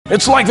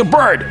It's like the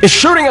bird is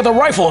shooting at the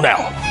rifle now.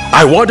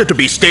 I want it to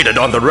be stated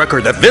on the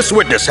record that this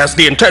witness has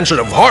the intention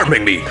of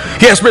harming me.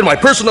 He has been my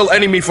personal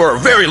enemy for a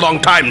very long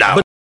time now.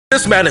 But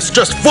this man is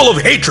just full of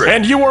hatred.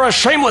 And you are a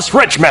shameless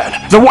rich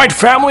man. The White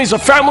family is a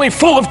family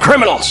full of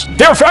criminals.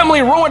 Their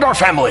family ruined our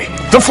family.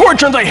 The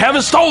fortune they have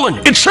is stolen.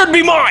 It should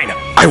be mine.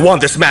 I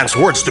want this man's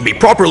words to be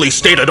properly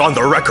stated on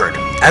the record,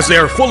 as they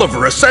are full of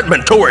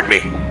resentment toward me.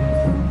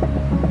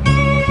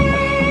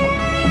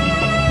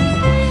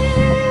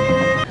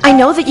 I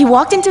know that you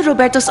walked into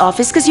Roberto's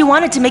office because you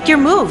wanted to make your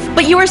move,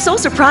 but you were so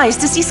surprised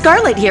to see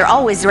Scarlett here,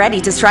 always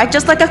ready to strike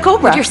just like a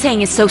cobra. What you're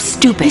saying is so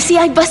stupid. You see,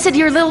 I busted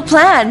your little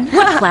plan.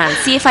 What plan?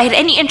 See, if I had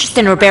any interest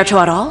in Roberto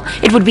at all,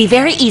 it would be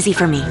very easy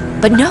for me.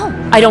 But no,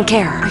 I don't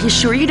care. Are you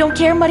sure you don't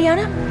care,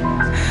 Mariana?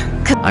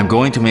 I'm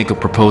going to make a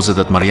proposal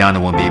that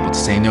Mariana won't be able to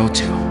say no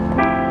to.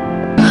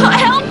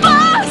 Help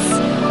us!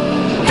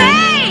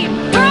 Hey!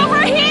 We're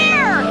over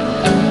here!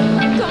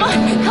 Come on,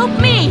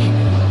 help me!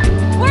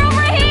 We're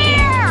over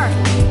here!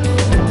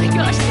 Oh my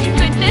gosh, thank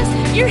goodness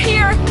you're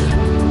here!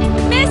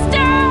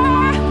 Mister!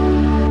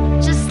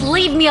 Just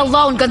leave me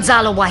alone,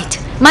 Gonzalo White.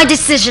 My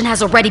decision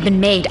has already been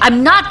made.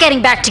 I'm not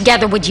getting back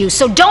together with you,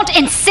 so don't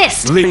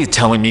insist! Are you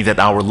telling me that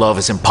our love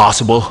is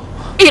impossible?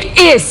 It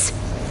is!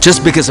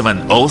 Just because of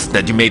an oath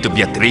that you made to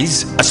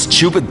Beatriz? A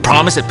stupid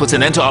promise that puts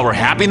an end to our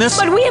happiness?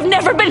 But we have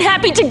never been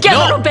happy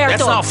together, No, Roberto!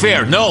 that's not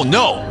fair. No.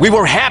 We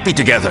were happy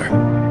together.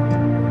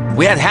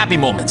 We had happy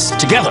moments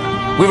together.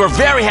 We were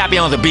very happy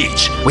on the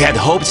beach. We had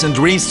hopes and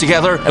dreams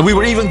together, and we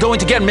were even going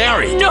to get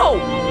married.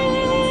 No!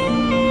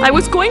 I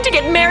was going to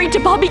get married to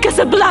Bobby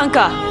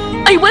Casablanca.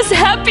 I was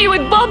happy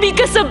with Bobby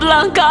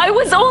Casablanca. I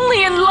was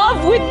only in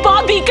love with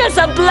Bobby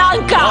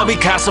Casablanca. Bobby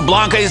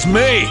Casablanca is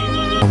me.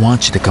 I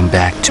want you to come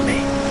back to me.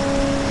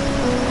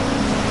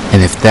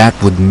 And if that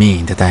would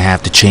mean that I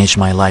have to change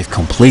my life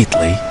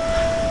completely,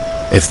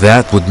 if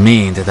that would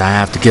mean that I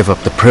have to give up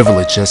the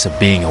privileges of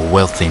being a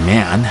wealthy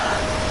man,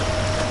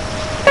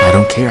 I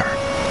don't care.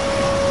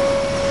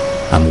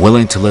 I'm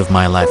willing to live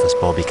my life as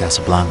Bobby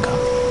Casablanca.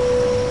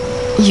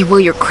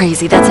 You're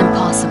crazy. That's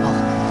impossible.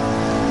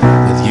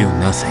 With you,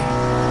 nothing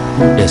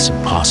is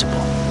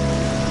impossible.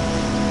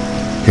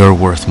 You're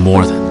worth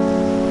more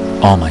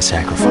than all my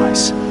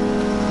sacrifice.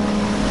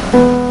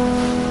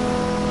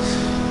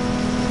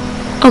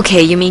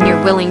 Okay, you mean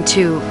you're willing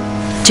to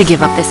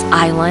give up this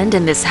island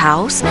and this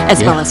house,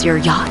 as well as your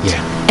yacht?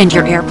 Yeah. And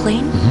your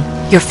airplane?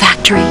 Your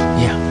factory?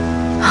 Yeah.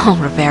 Oh,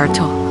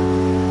 Roberto.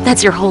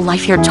 That's your whole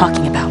life you're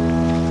talking about.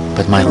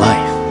 But my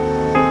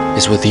life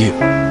is with you.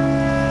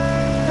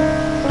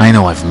 I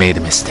know I've made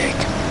a mistake.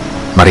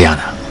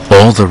 Mariana,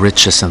 all the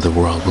riches in the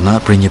world will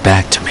not bring you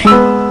back to me.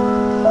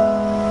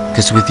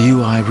 Because with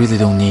you, I really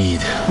don't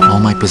need all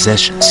my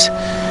possessions.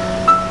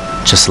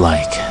 Just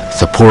like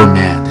the poor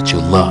man that you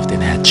loved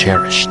and had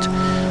cherished.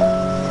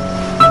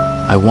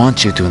 I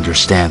want you to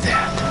understand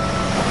that.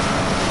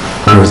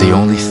 You're the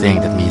only thing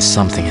that means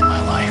something in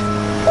my life.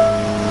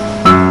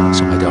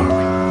 So, my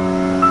darling,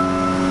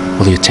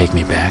 will you take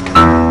me back?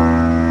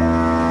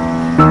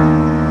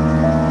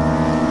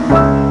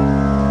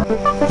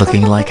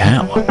 Looking like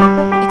how?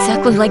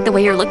 Exactly like the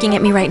way you're looking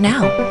at me right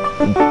now.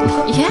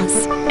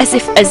 Yes,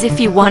 as if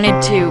you wanted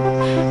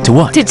to... To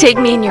what? To take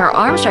me in your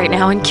arms right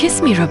now and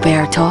kiss me,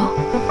 Roberto.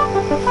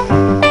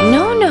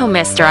 No,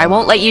 mister, I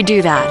won't let you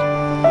do that.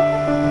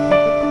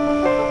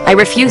 I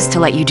refuse to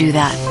let you do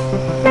that.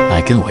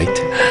 I can wait.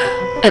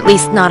 At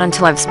least not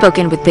until I've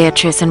spoken with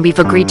Beatriz and we've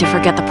agreed to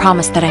forget the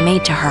promise that I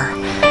made to her.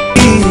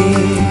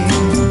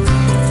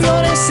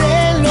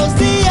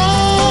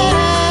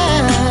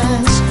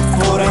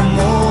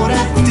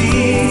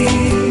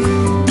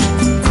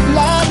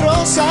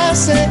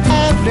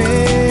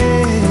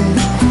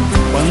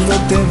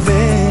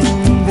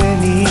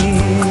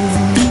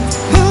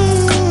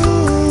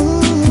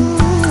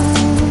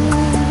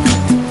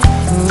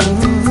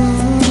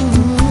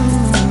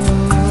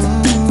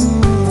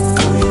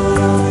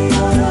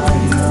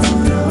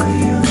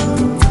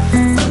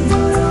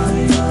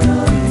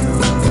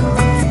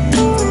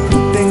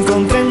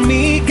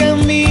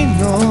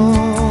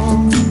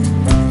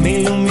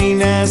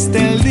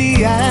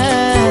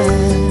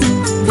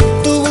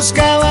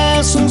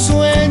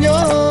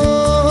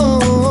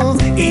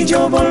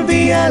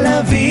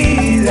 La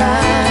vida,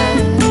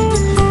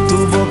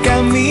 tu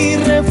boca mi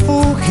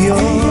refugio,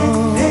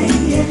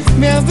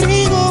 mi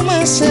abrigo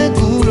más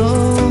seguro,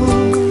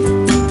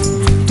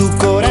 tu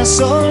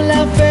corazón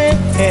la fe,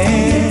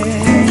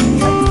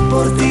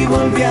 por ti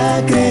volví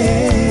a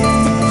creer.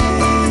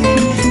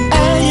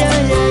 Ay,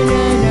 ay, ay,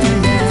 ay,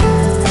 ay, ay.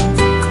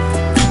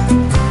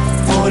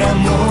 Por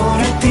amor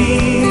a ti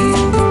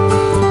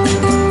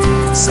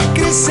se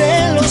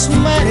crecen los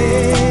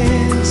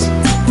mares,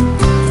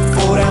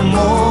 por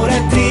amor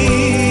a ti.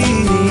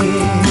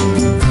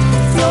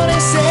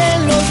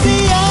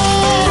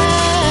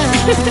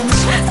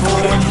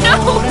 No!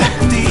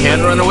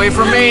 Can't run away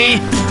from me!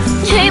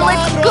 Hey,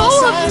 let go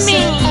of me!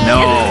 No!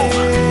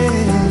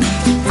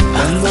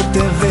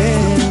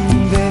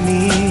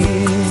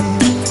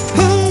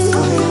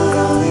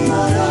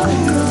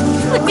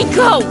 Let me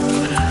go!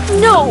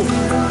 No!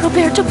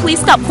 Roberto, please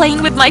stop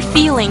playing with my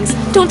feelings.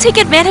 Don't take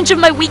advantage of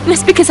my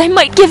weakness because I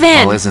might give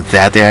in. Well, isn't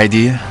that the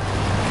idea?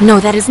 No,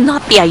 that is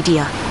not the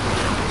idea.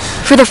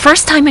 For the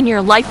first time in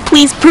your life,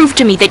 please prove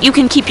to me that you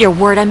can keep your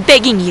word. I'm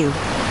begging you.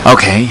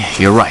 Okay,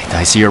 you're right.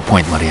 I see your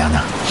point,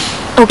 Mariana.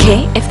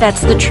 Okay, if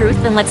that's the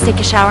truth, then let's take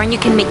a shower and you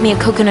can make me a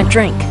coconut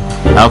drink.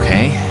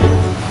 Okay.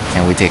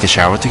 Can we take a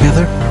shower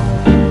together?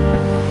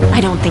 I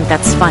don't think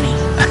that's funny.